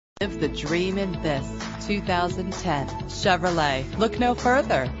Live the dream in this 2010 Chevrolet. Look no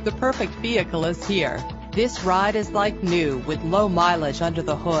further. The perfect vehicle is here. This ride is like new with low mileage under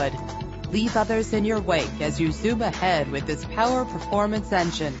the hood. Leave others in your wake as you zoom ahead with this power performance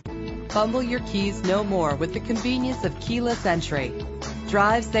engine. Fumble your keys no more with the convenience of keyless entry.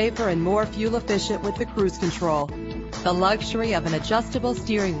 Drive safer and more fuel efficient with the cruise control. The luxury of an adjustable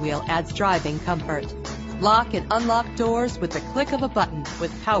steering wheel adds driving comfort. Lock and unlock doors with the click of a button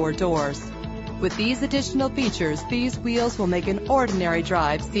with power doors. With these additional features, these wheels will make an ordinary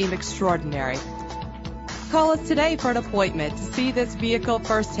drive seem extraordinary. Call us today for an appointment to see this vehicle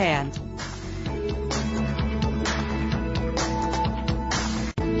firsthand.